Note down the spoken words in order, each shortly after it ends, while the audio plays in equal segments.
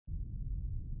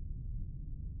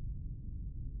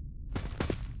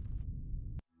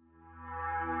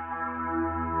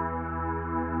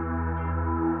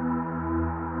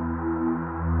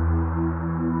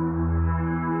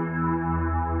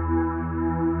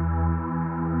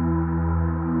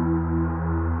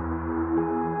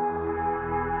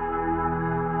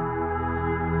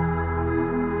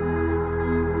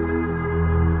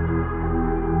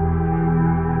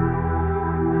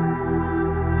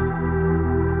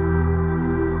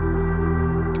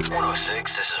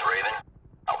106, this is Raven.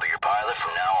 I'll be your pilot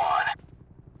from now on.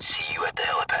 See you at the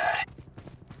helipad.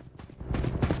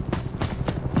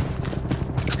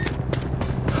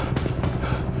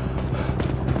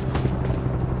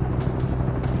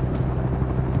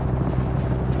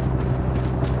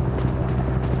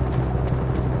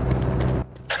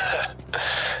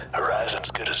 Horizon's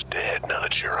good as dead now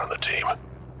that you're on the team.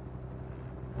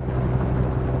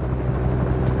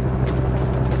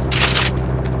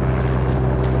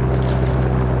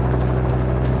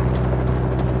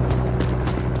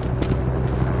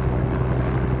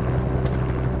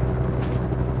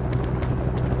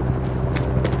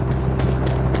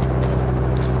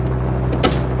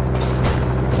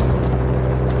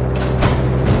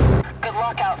 Good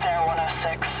luck out there,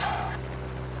 106.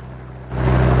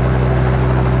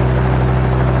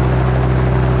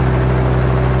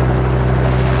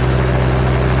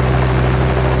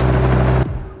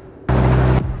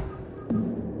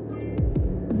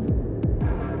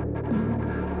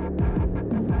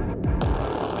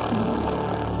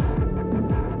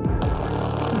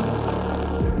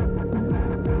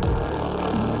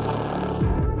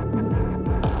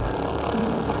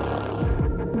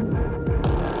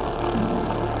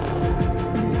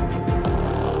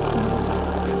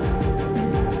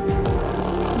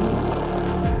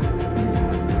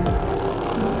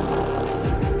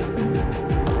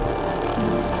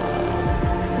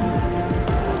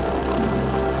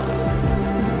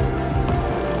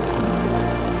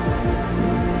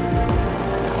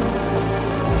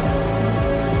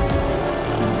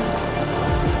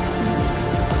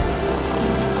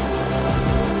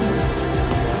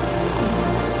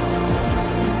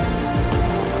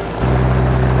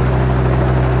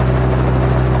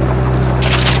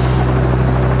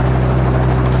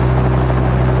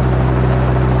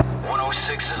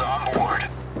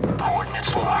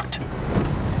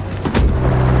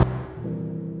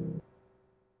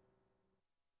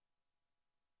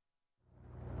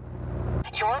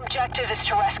 Your objective is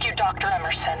to rescue Dr.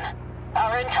 Emerson.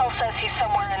 Our intel says he's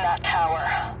somewhere in that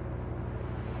tower.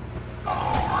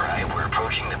 Alright, we're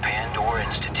approaching the Pandora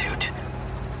Institute.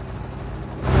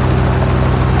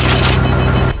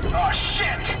 Oh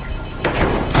shit!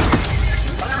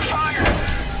 Under fire!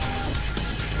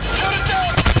 Shut it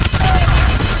down!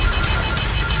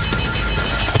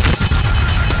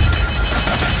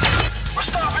 We're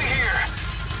stopping here!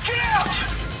 Get out!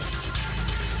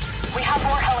 We have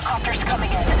more helicopters coming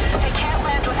in. They can't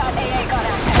land without AA gun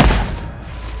active.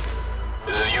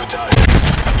 This is Utah.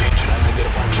 Engage an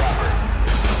unidentified chopper.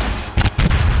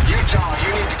 Utah,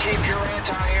 you need to keep your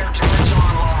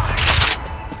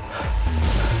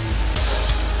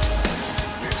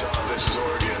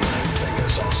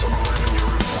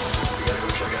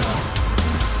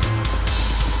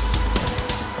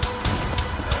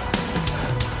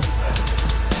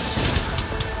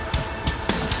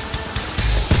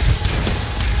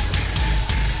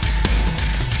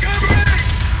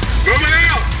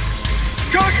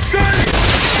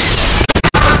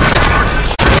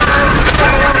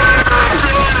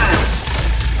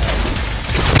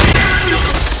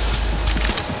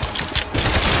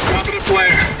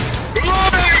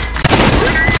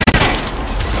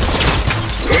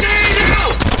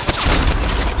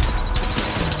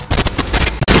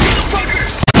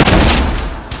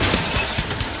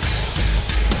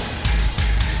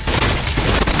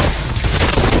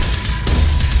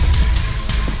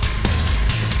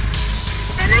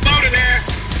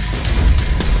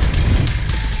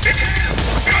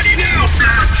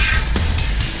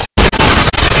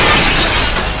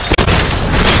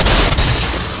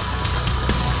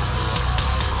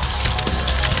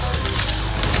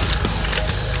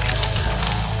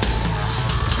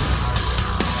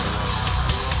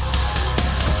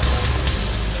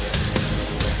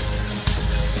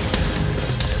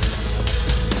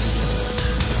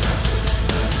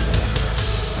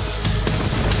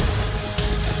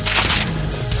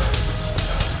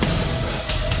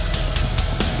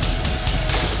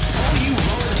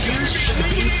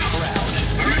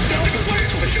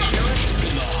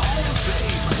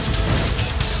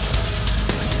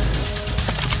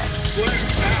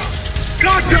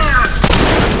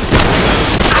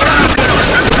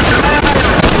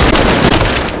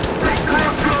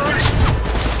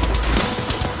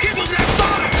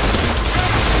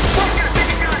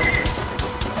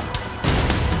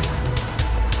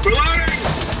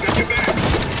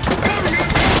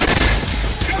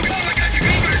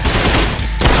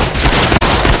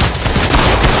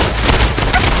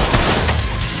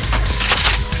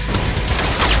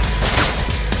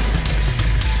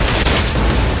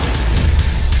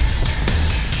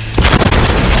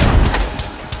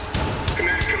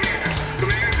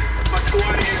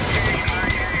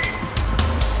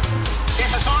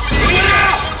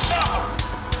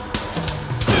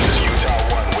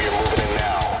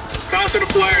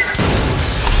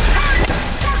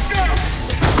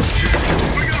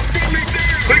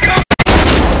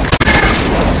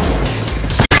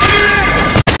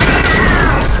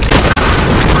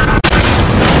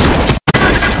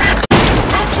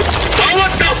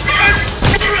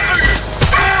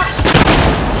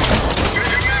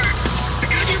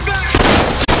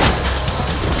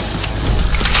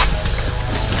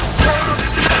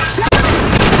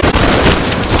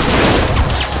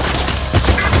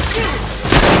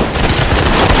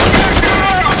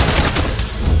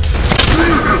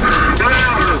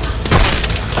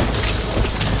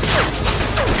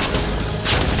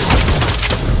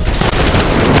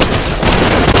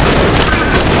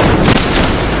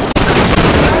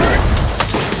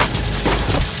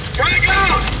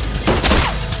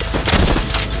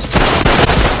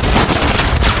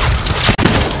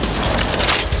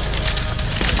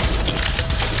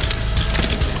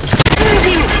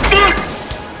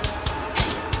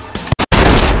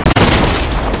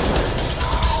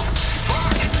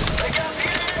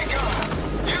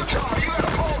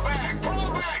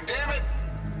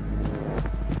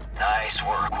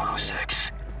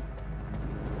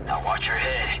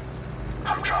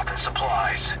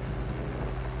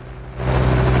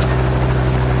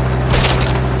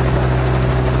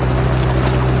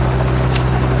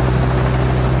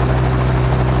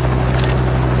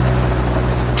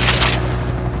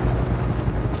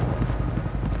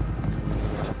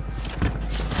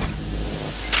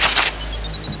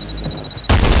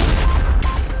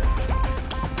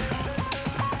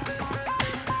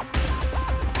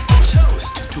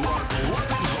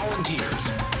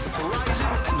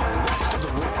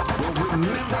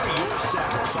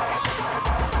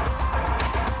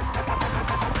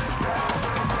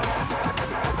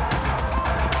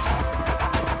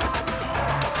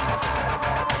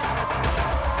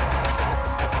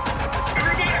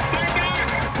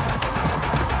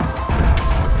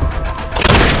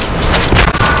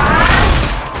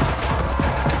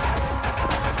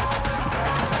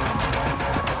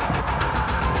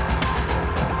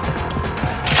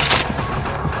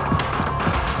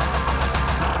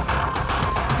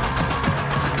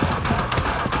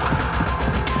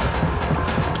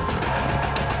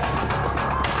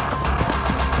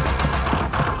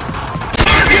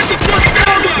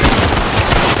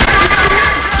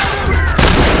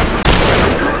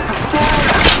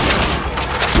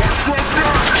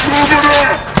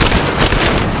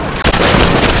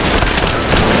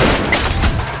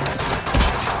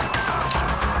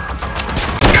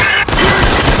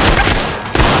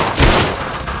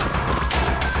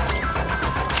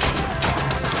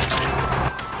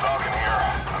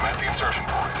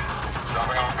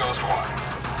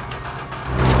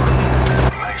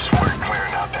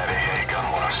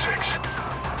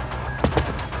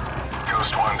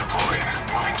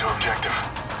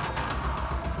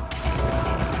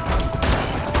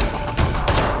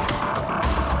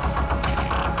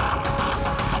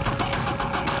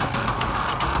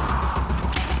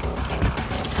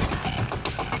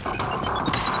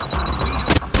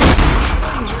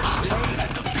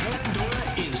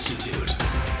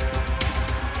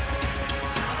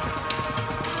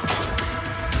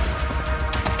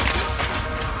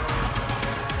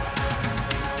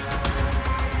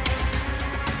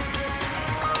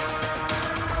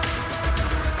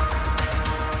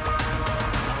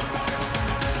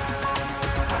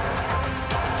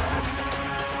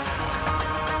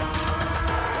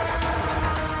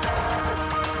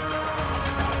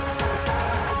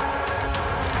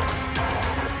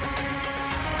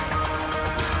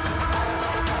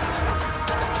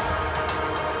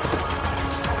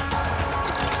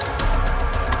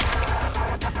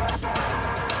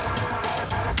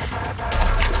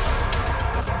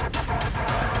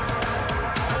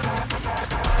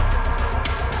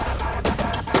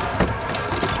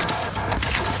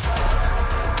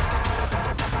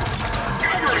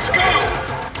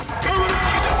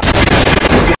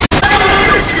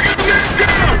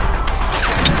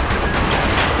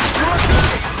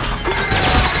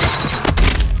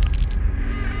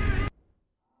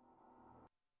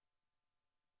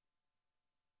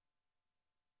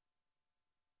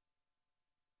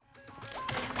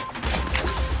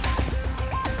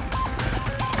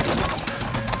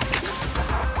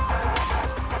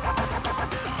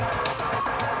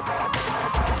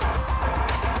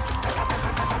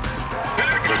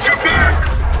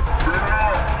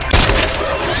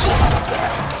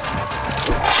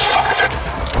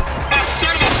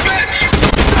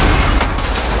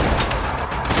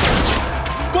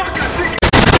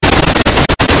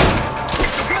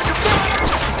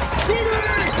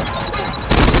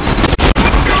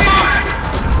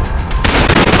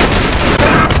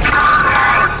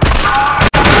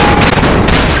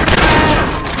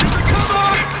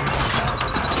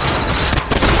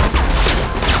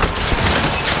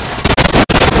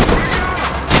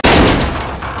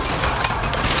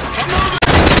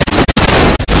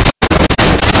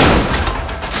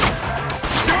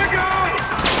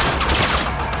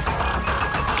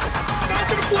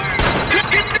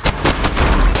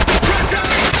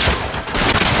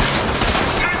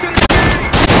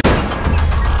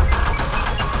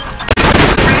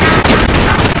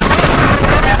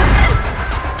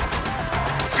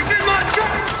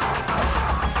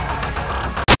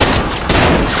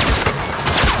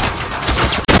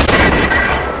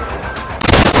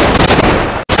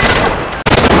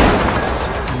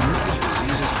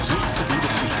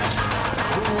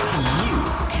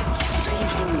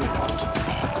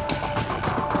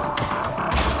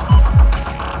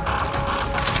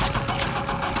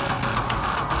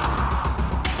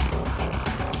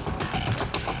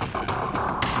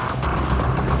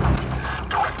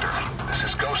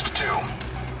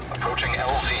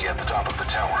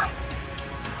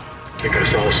think I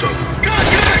saw some.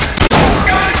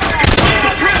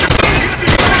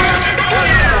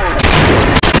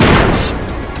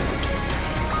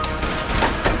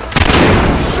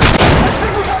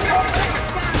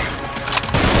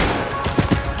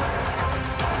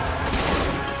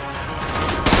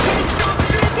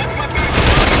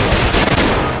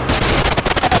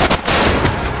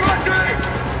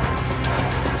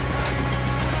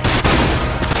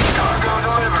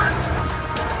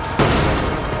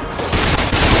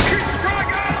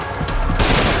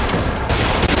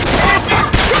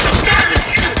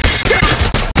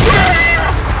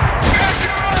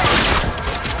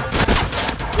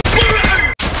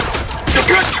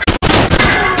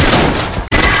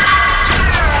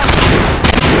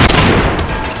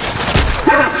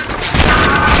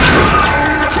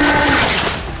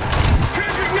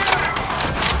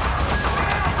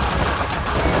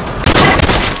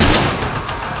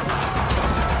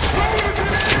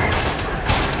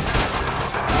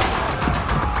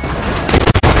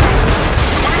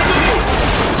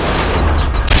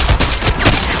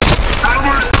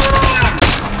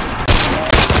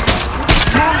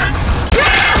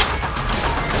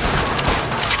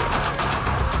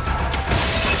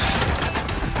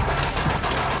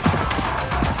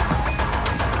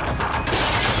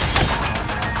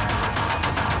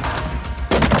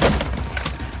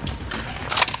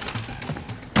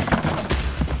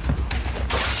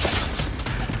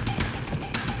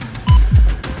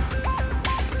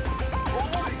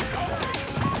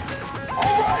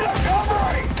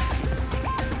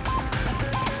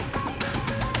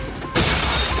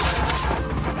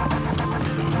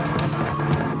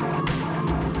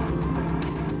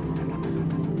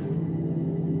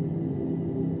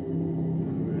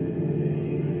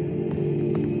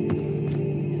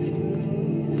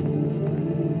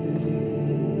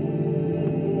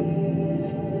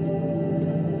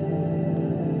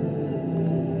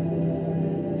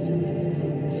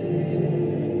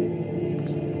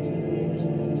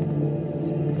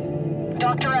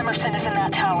 Dr. Emerson is in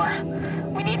that tower.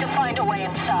 We need to find a way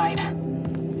inside.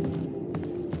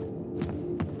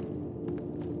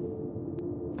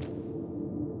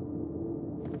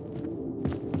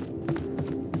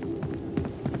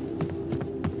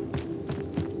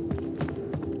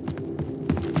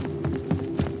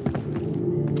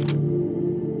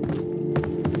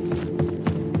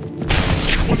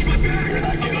 Watch my back! You're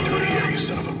not getting through here, you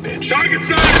son of a bitch. Target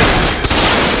sighted!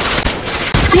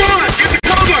 Squad, get the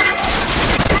cover!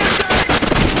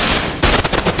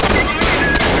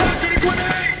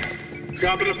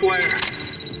 Dropping a flare.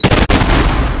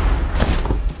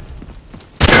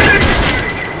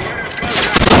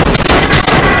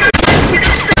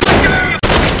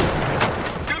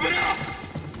 Coming up!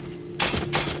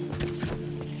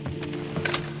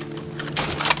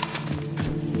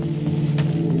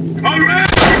 All right!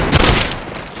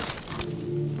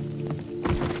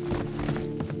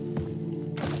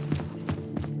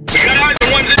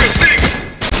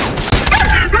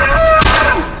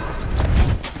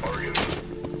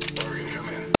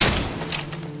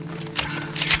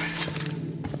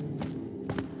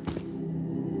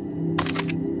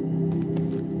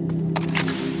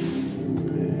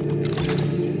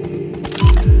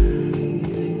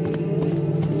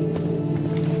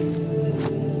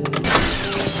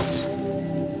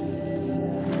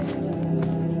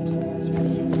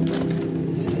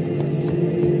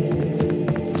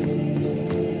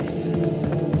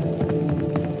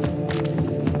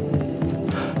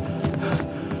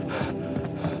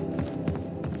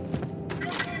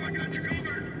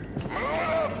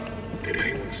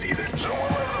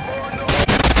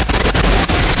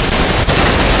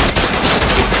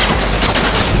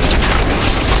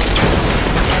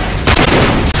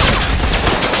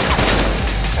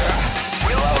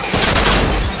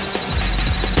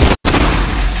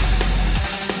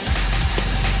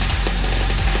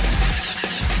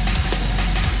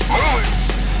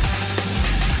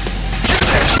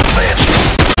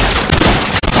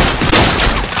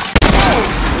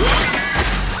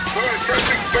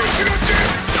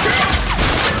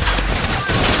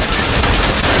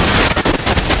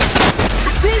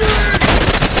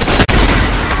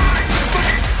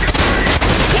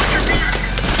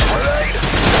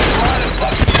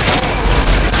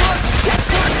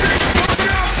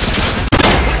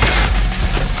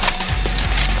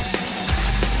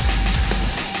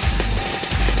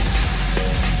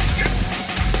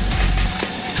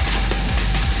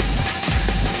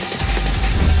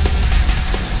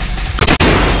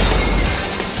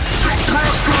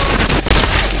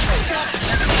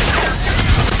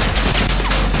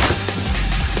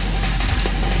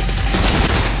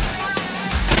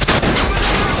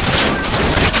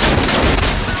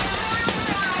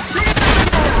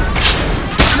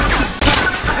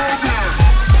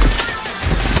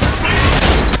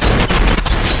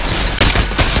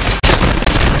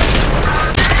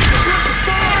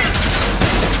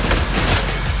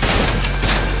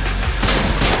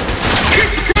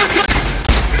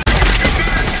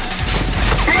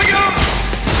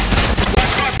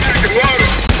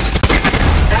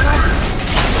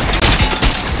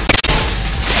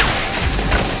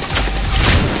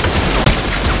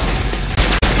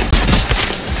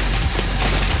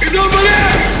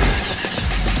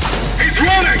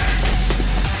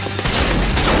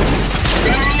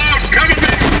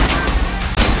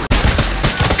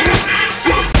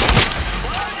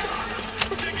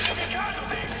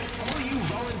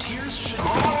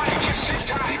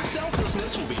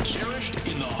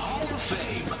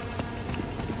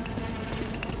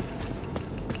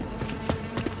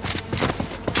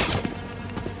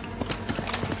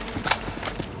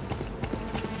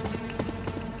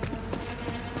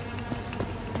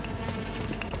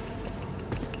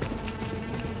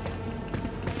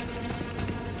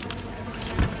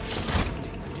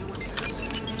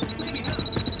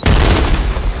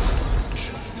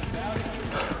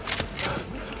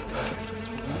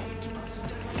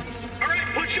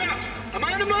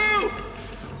 Trying to move!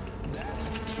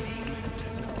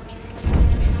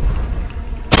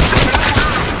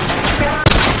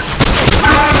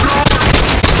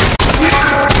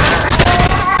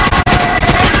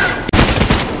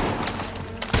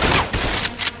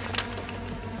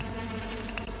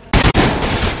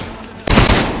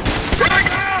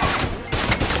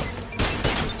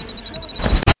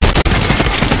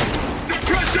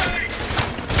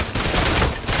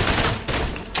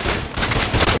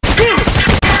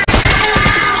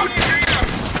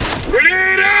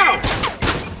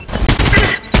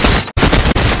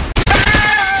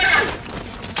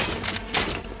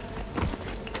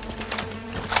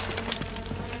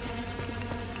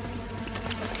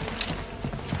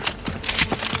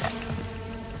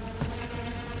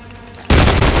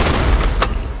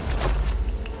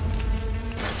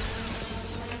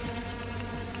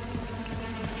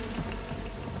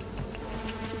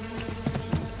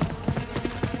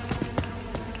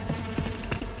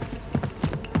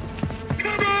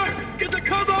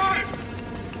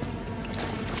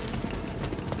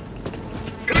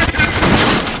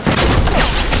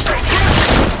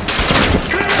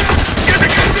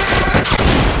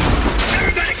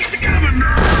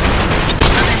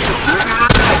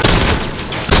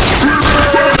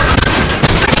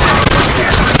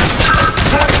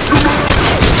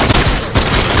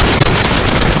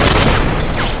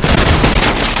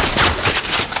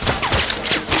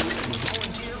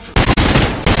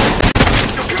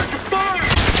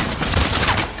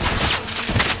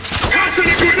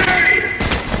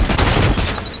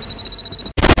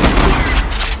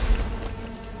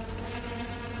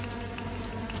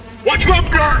 Watch my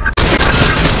back!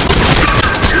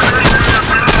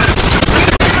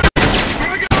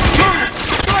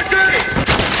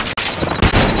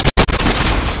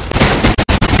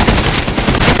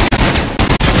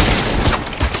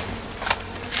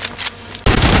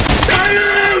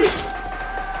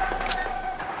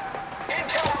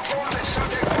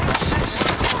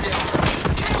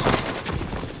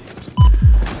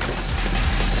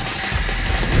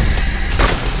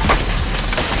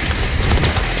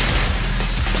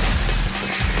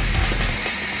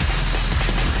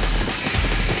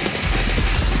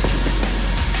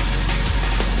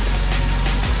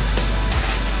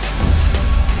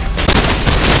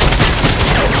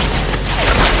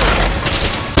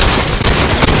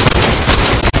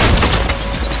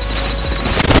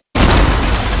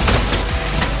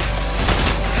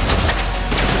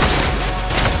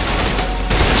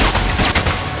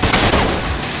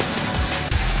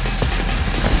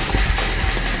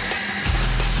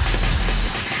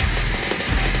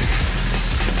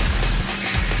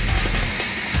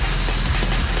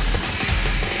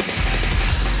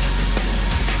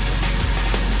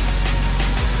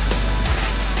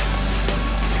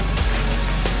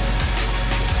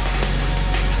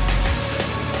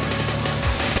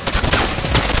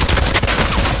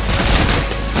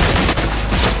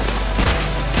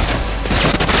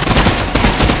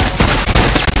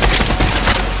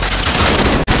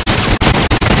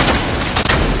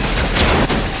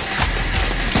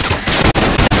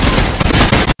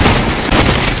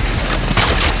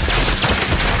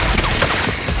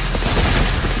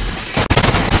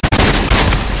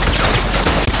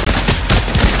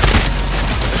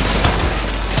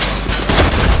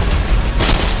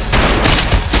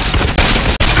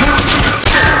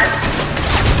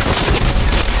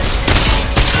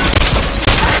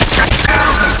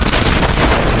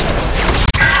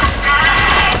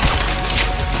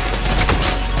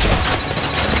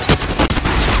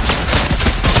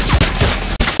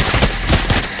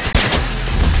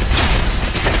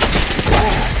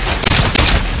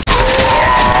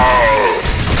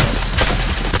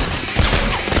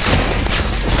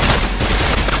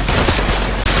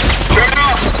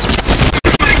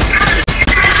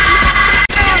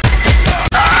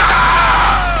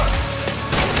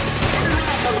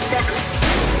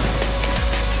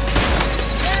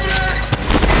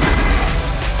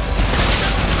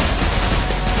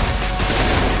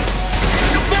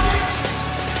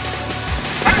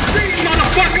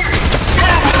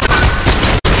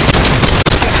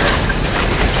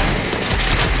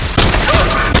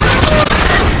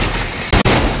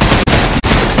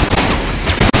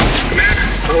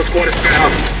 Squad is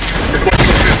down. Request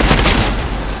assist.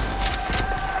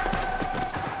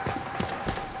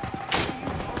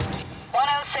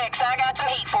 106, I got some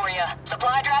heat for you.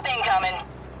 Supply drop incoming.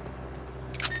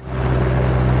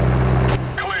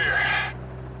 Clear.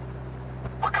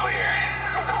 We're clear.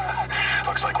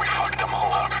 Looks like we fucked them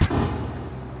all up.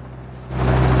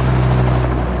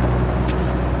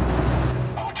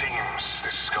 All teams,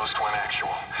 this is Ghost One Actual.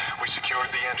 We secured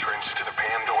the entrance to the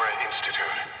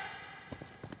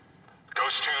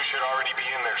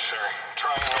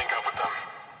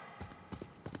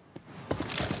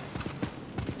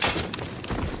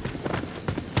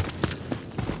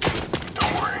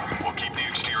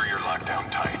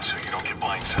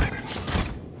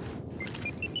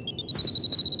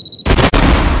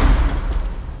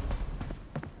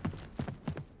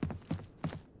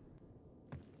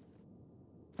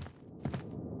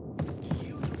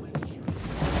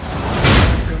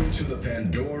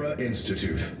Pandora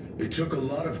Institute. It took a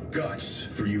lot of guts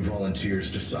for you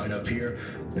volunteers to sign up here,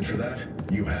 and for that,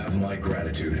 you have my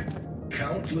gratitude.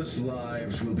 Countless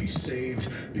lives will be saved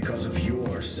because of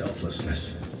your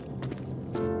selflessness.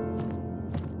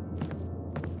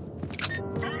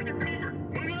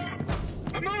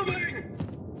 I'm moving!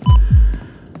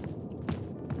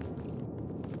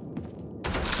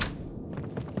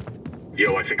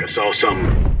 Yo, I think I saw some...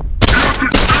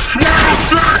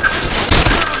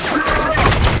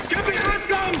 Get behind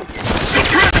some!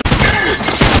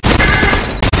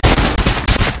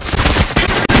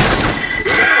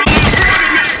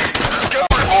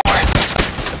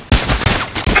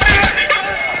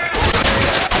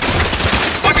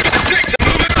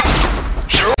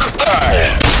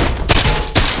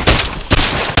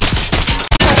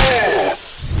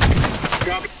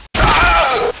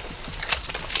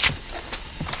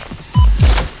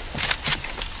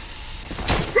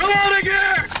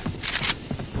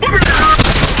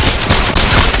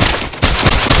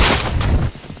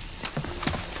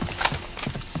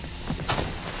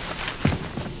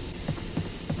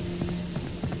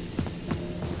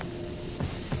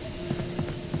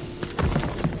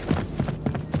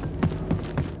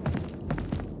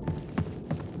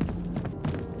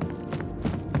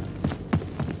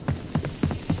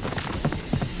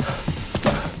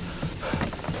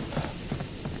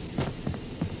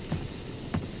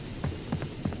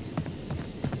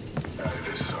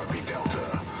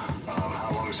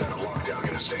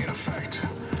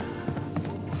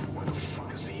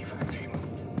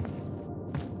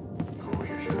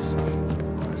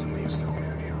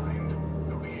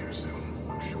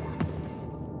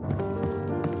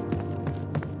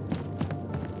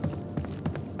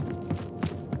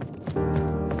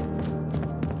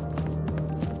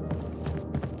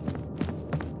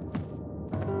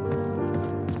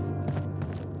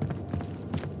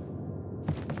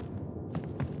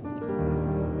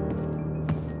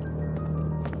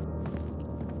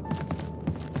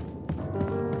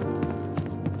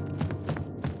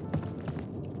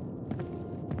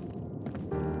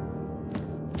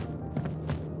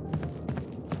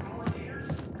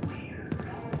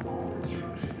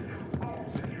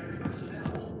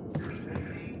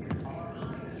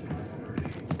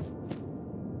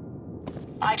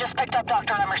 I just picked up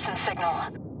Dr. Emerson's signal.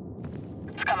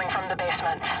 It's coming from the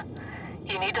basement.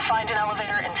 You need to find an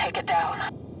elevator and take it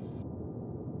down.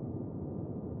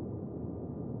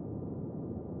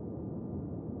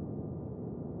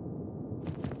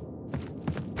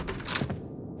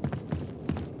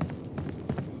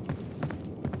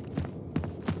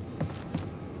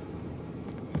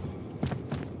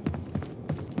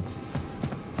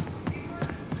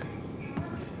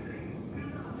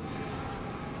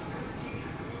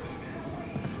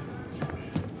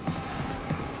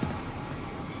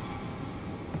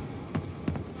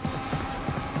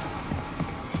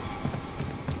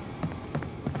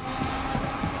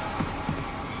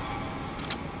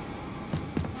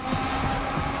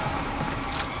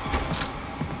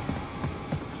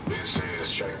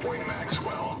 Checkpoint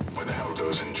Maxwell. Where the hell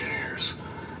goes engineers?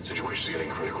 Situation's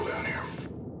getting critical down here.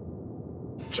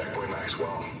 Checkpoint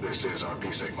Maxwell, this is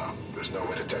RP Sigma. There's no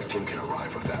way the tech team can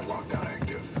arrive with that lockdown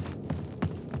active.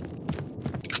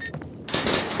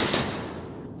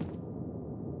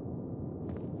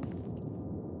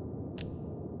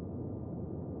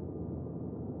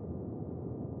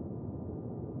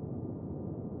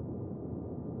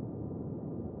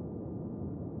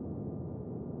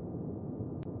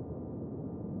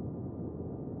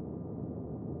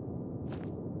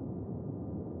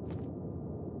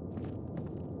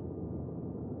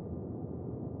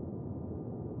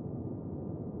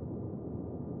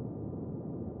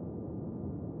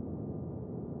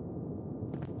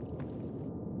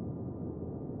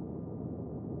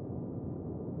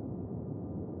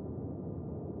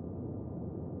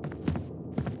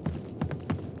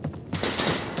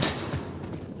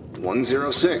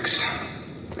 "106,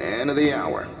 man of the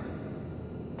hour.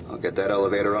 I'll get that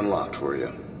elevator unlocked for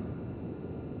you."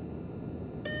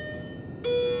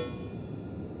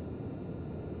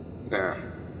 There,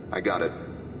 I got it.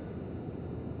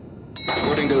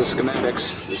 According to the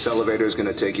schematics, this elevator is going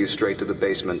to take you straight to the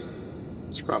basement.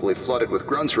 It's probably flooded with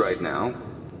grunts right now,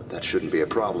 but that shouldn't be a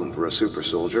problem for a super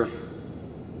soldier.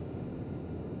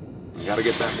 I gotta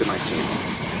get back to my team.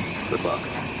 Good luck.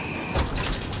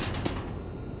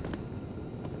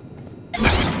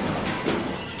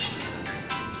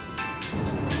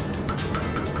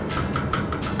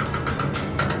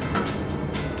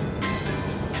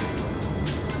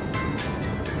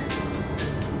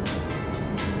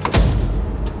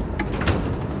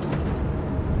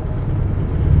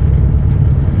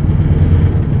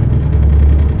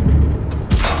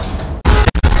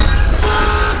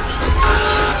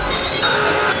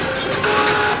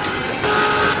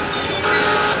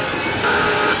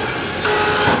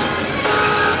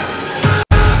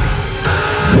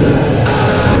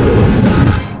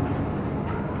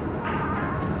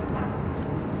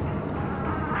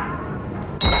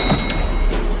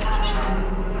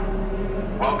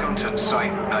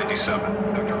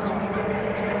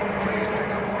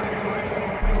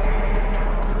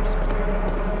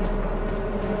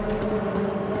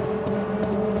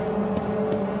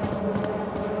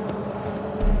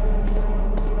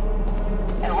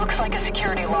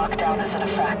 opposite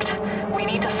effect. We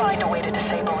need to find a way to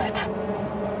disable it.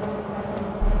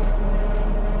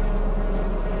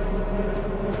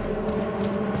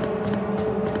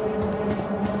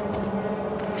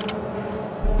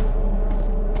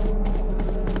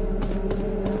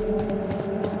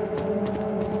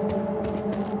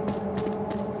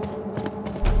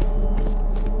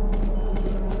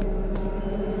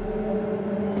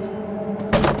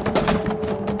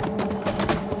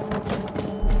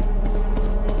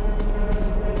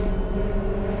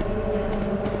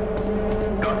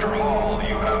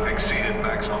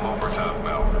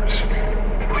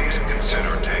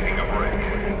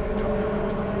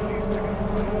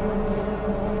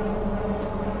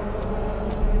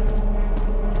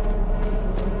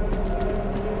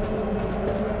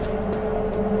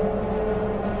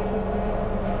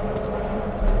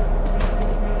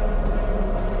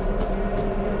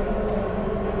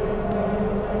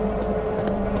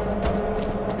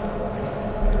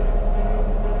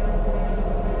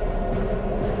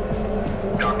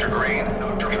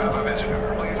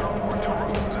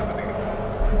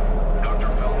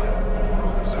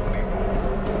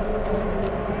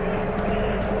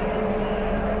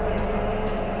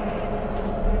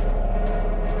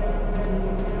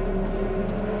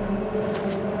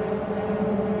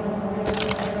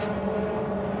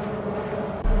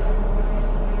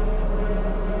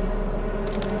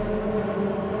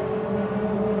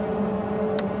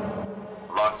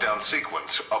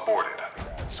 Sequence aborted.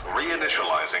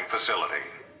 Reinitializing facility.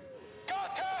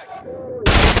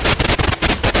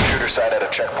 Shooter side at a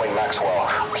checkpoint, Maxwell.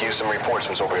 We can use some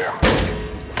reinforcements over here.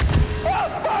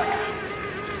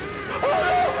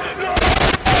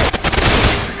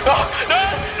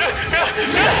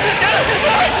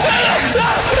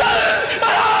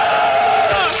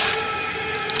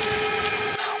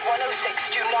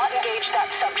 Do not engage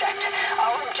that subject.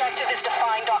 Our objective is to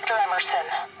find Dr. Emerson.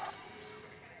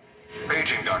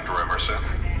 Paging Dr. Emerson.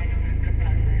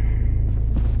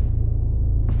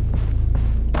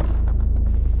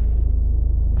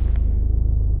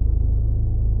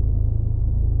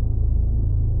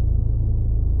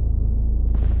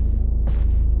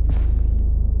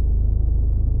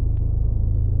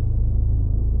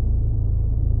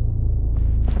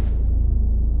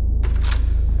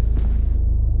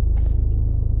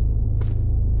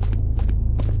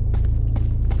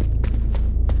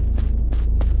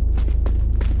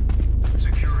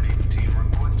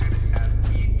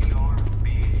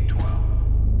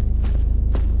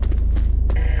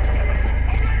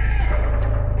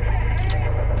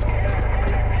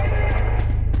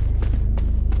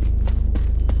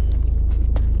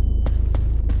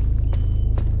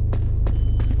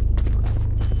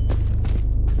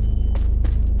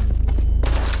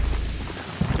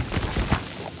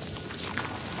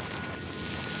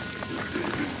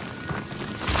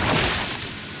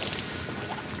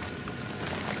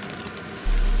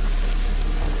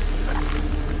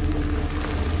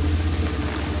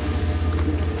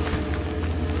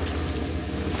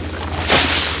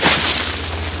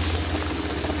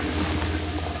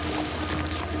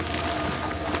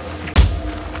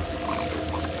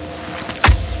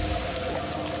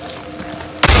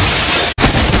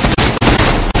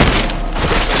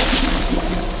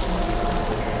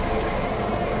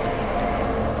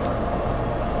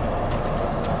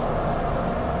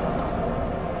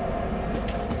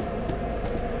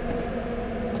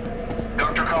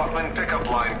 Pick up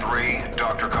line 3.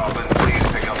 Dr. Kaufman, please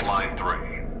pick up line 3.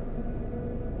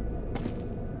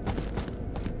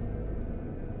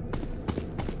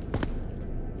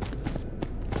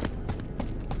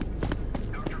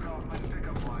 Dr. Kaufman, pick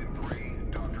up line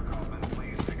 3. Dr. Kaufman,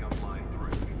 please pick up line 3.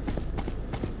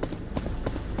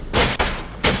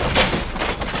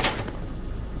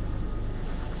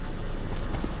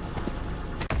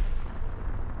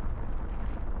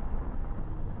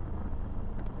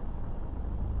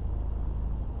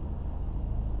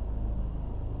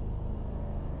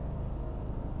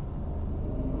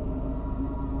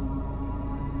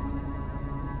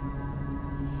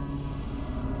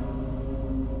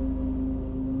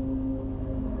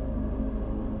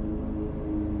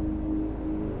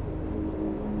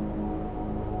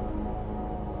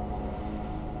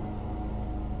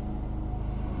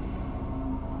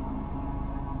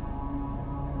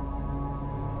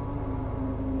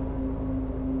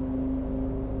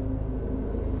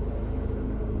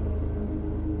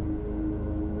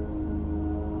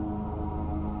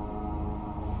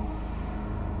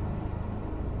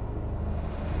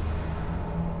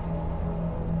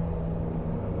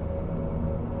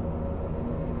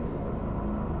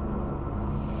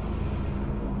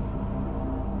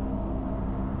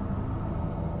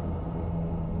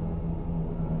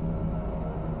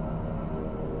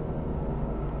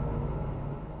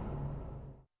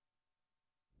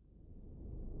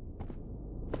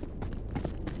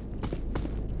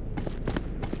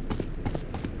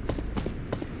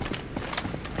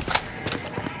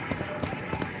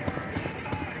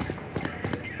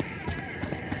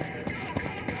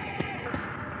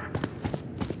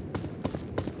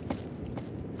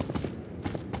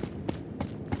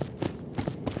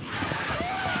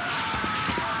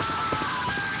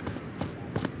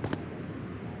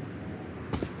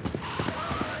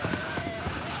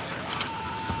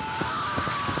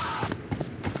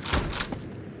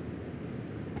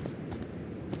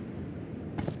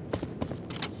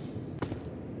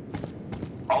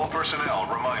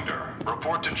 Pathfinder,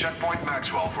 report to Checkpoint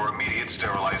Maxwell for immediate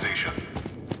sterilization.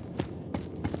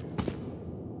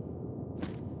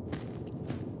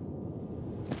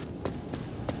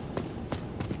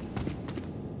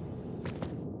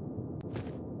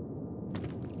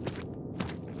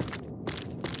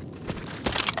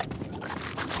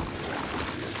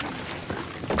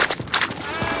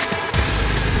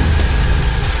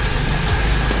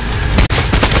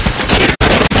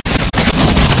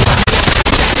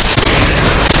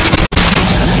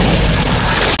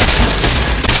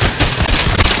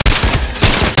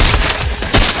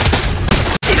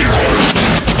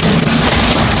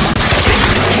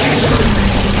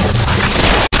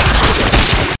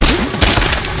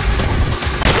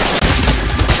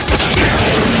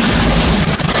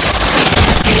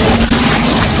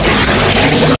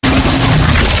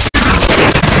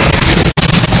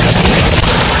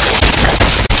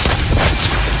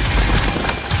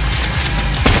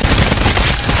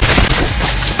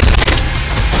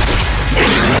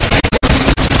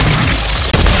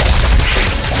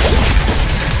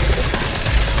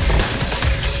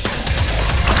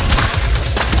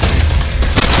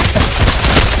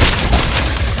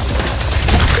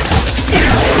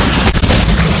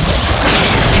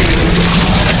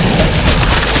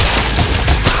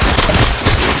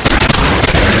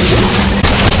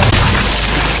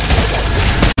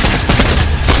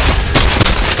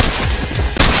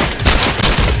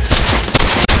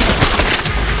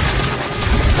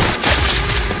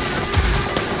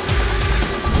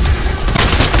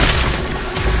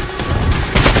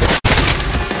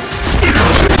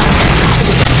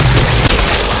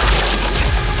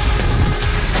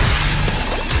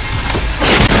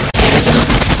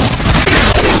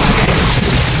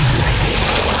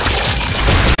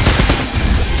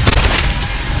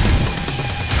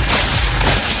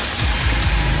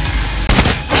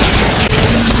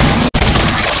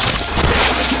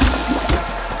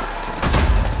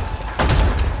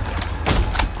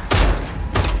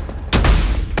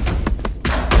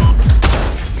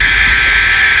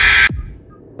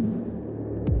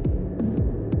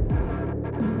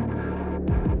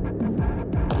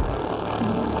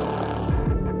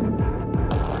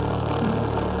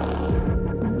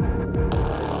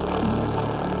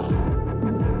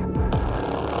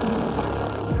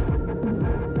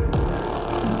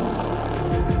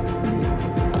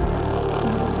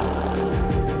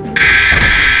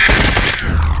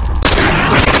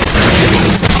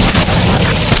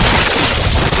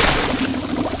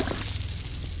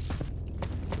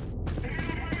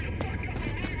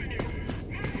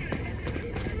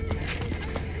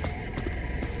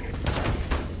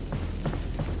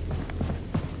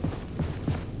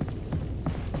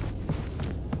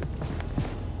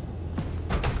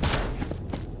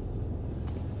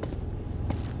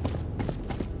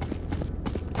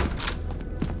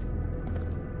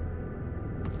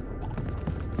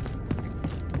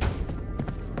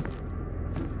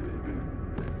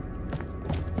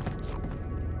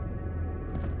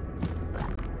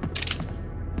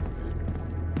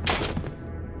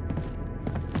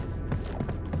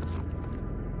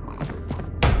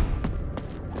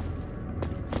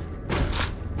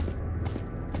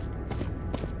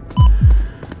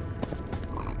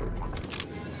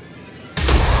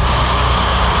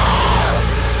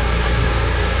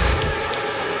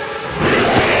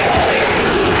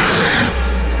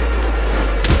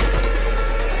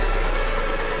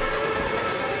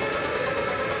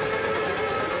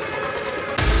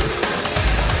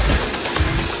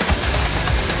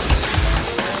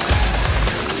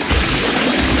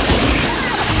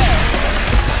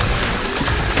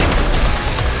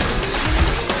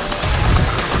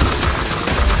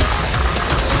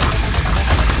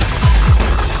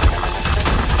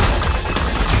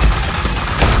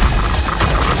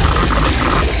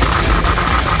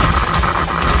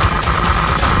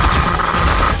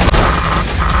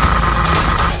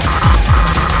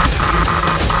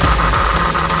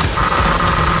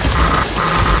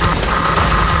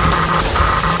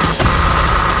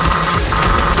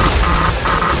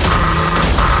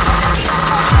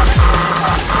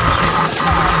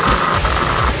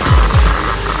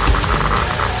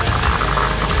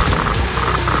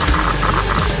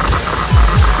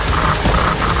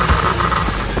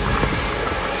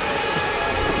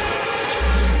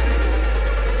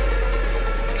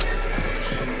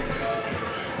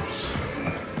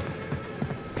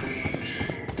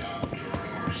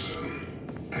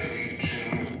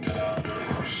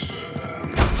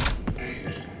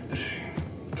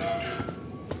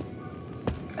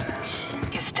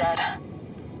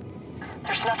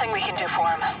 There's nothing we can do for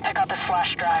him. Pick up his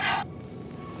flash drive.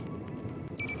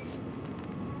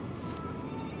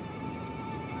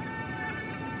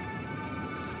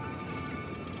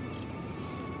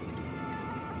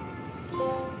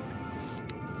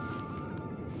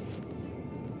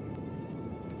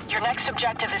 Your next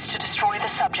objective is to destroy the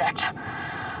subject.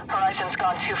 Horizon's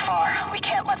gone too far. We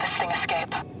can't let this thing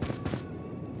escape.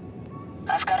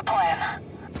 I've got a plan.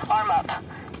 Arm up.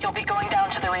 You'll be going down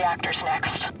to the reactors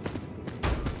next.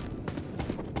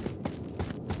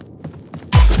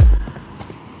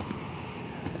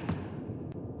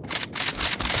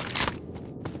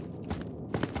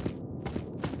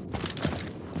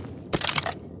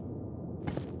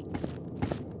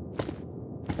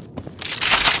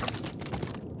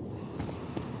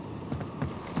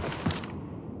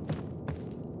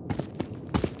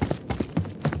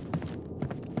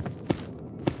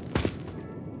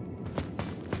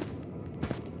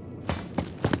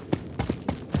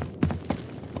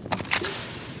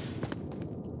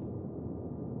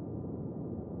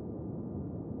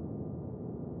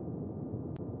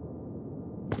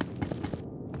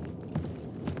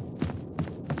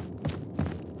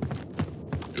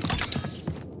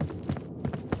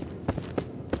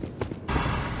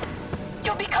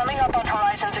 You'll be coming up on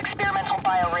Horizon's experimental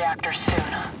bioreactors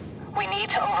soon. We need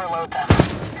to overload them.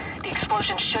 The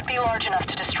explosion should be large enough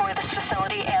to destroy this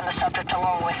facility and the subject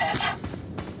along with it.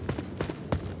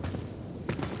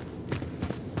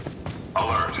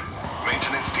 Alert.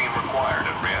 Maintenance team required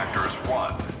at reactors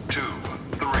 1, 2,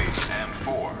 3, and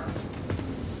 4.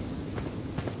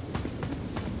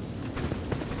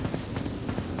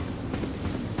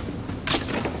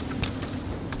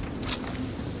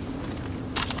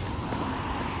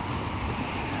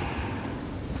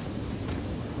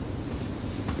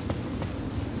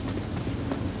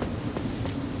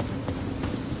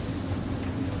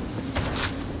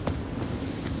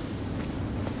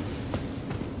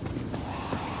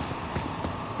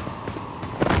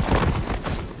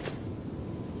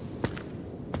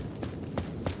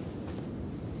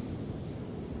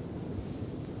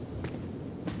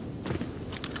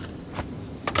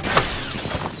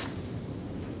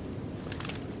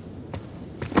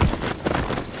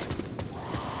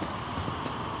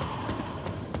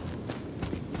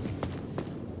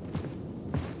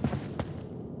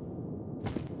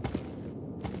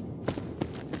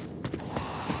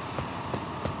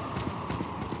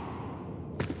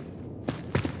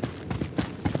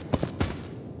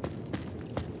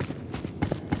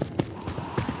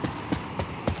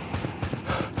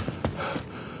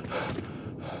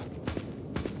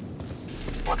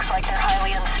 Looks like they're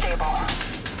highly unstable.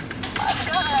 I've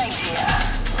got an idea.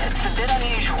 It's a bit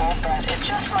unusual, but it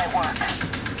just might work.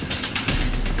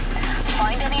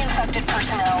 Find any infected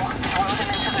personnel, throw them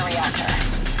into the reactor.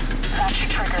 That should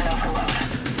trigger an overload.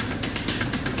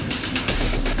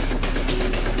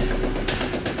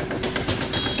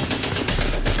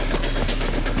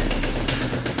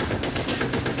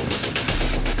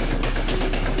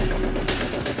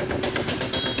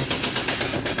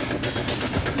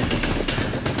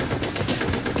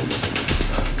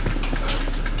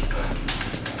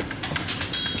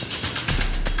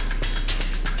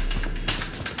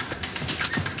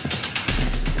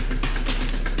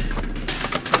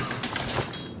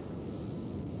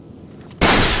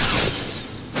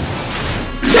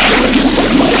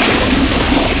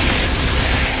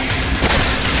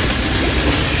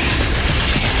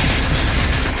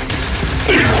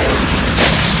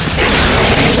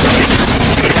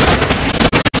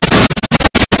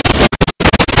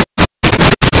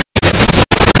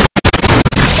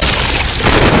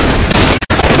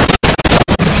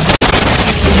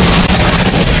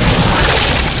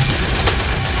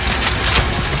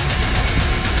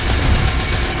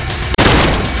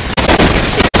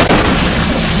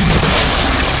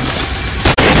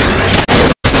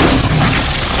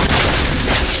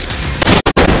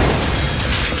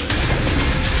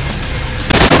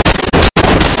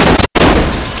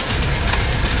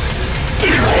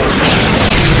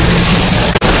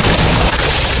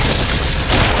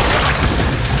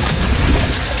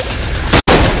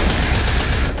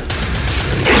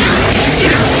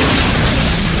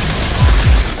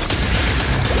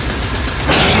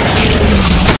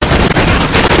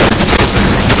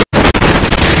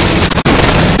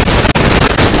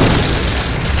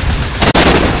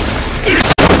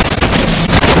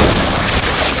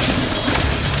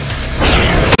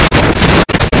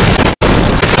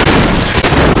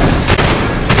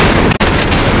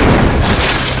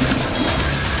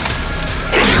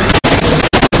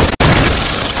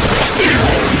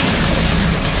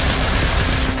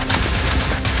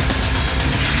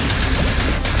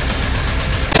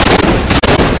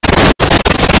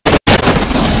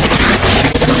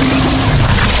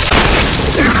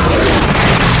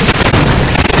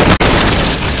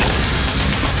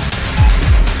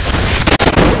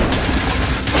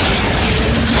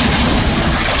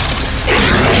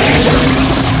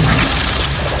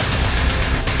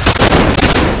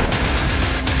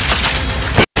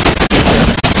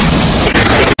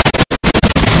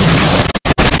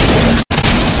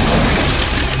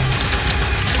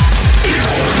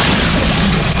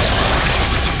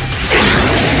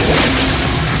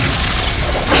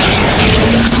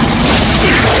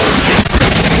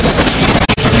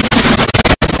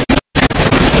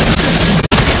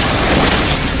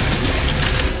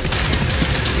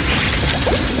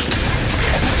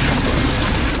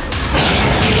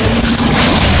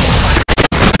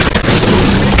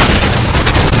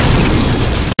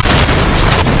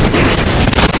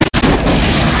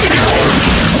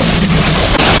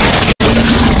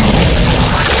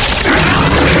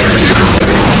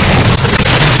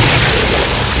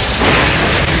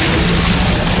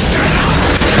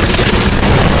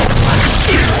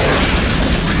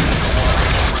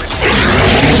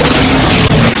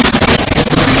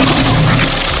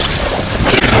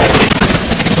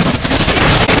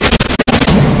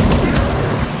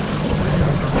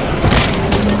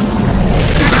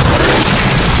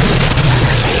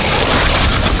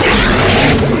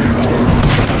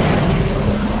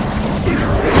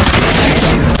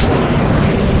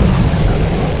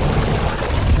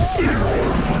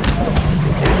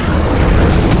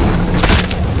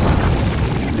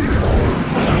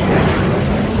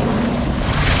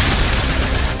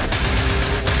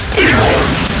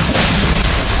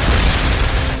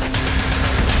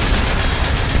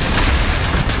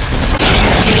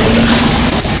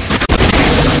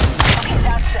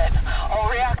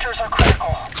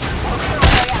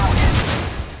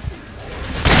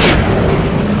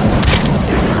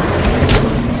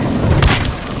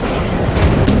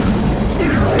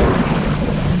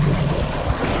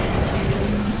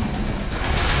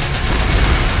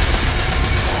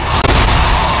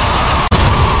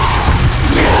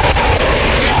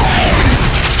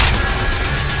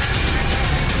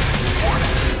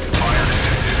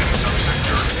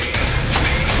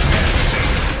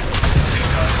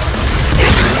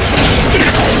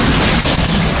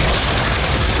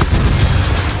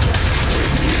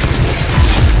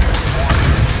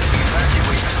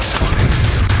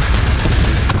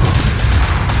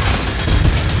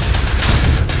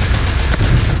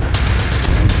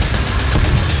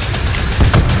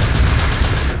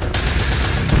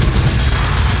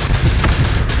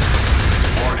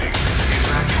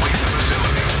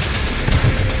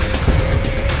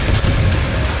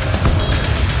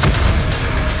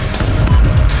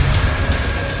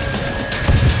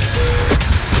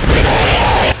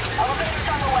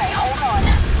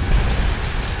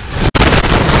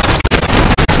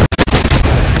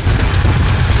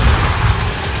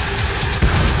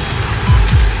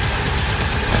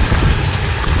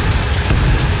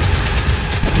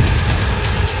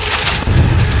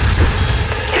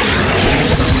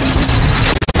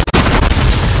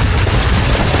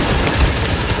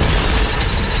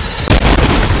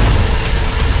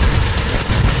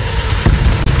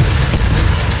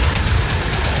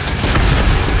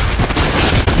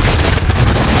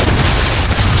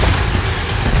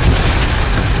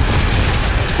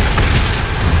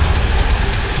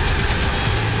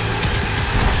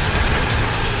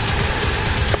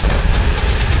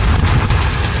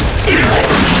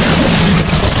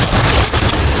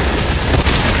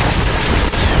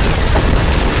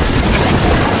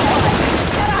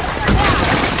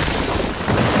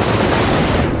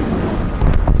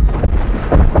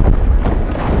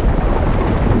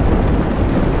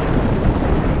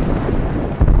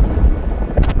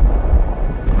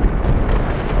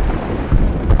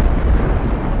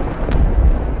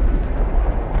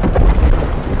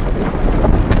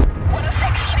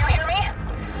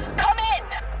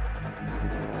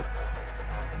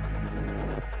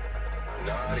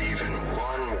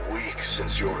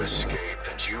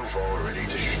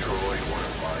 already destroyed one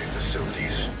of my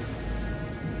facilities.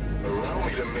 Allow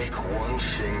me to make one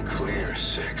thing clear,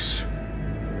 6.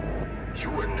 You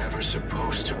were never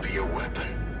supposed to be a weapon.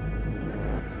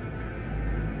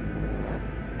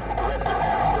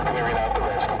 We're clearing out the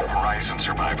rest of the Horizon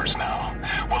survivors now.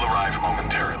 Will arrive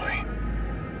momentarily.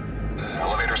 The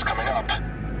elevator's coming up.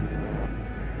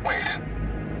 Wait.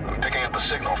 I'm picking up a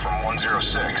signal from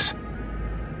 106.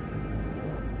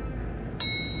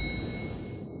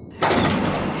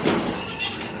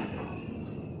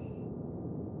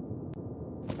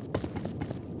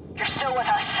 You're still with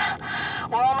us.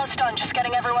 We're almost done, just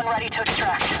getting everyone ready to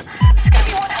extract. It's gonna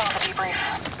be one hell of a debrief.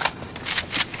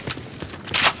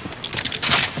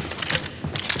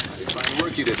 Fine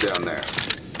work you did down there.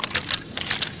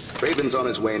 Raven's on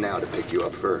his way now to pick you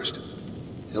up first.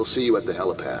 He'll see you at the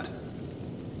helipad.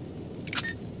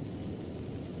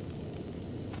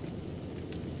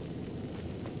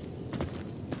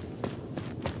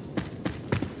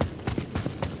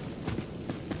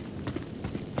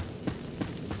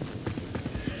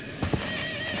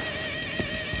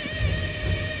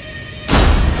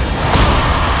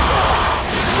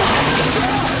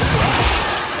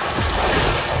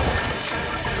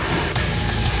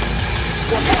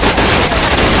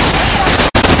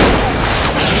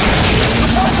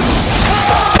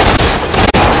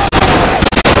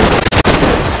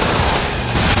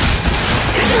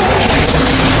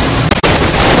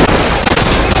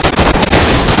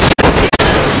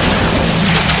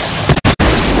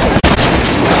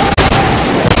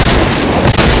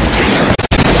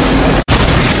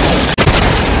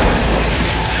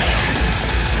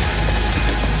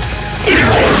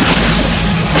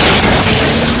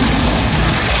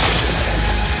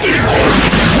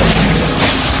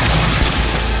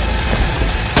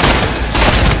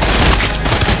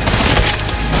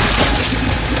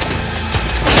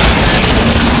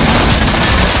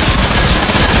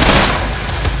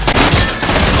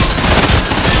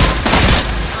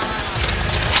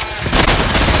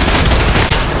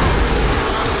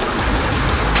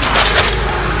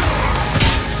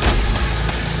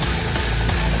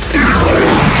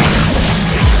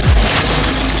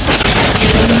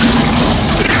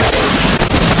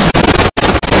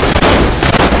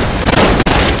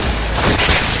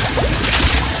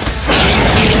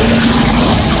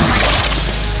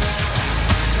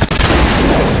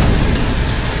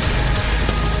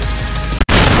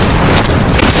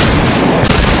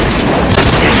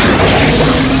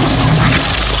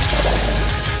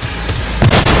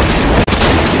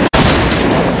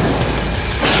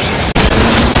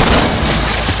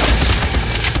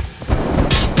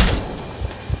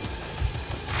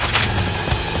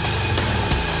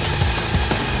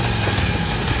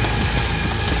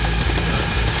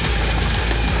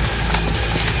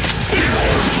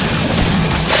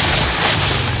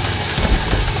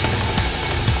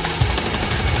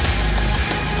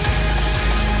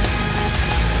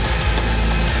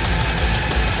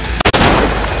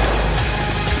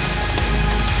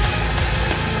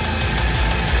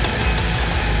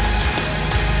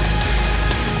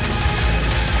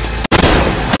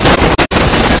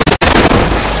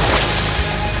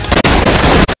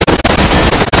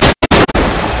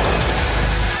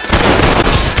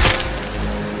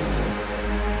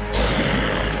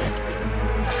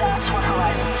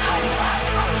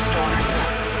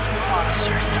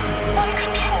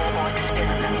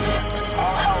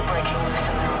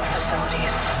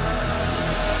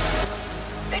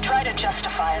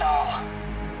 justify it all,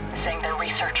 saying their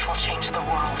research will change the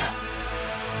world.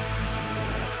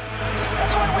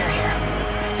 That's why we're here,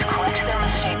 to correct their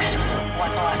mistakes,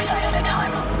 one black site at a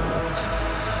time.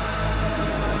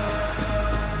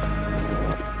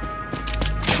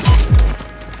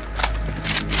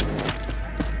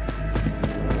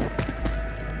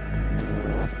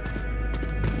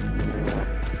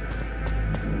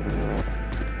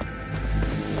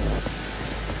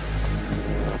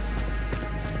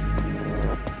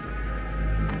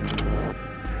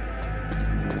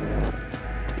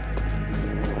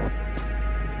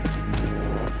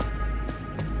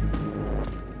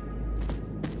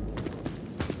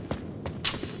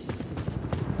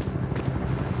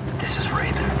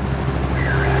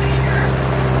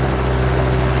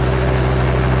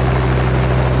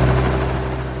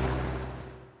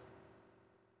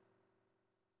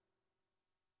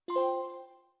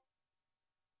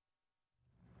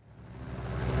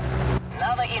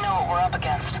 Now that you know what we're up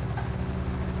against,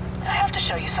 I have to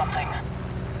show you something.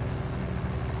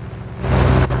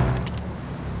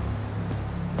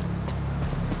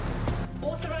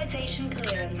 Authorization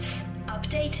clearance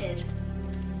updated.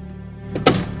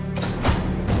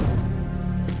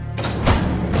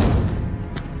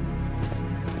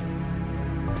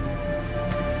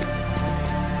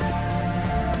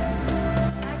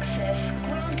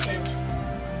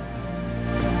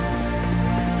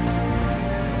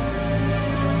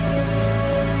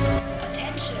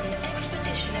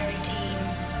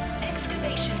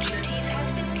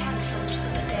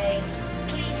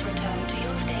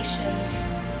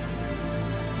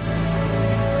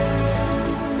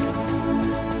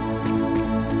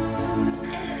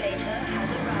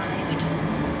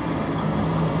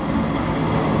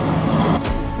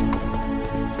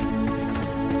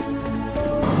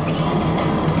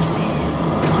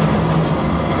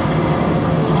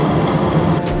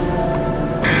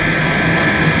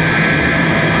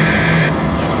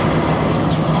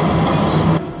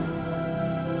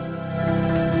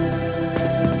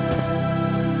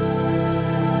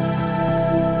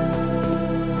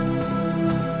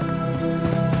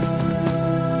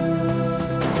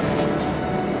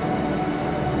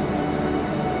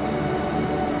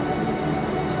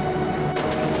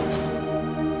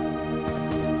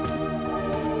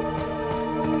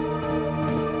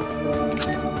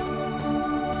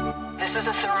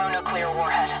 nuclear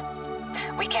warhead.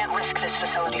 We can't risk this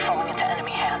facility falling into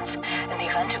enemy hands. In the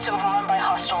event it's overrun by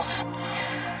hostiles,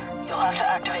 you'll have to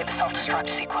activate the self-destruct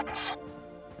sequence.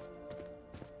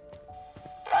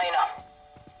 Now you know.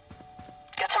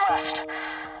 Get some rest.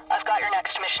 I've got your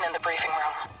next mission in the briefing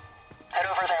room. Head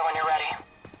over there when you're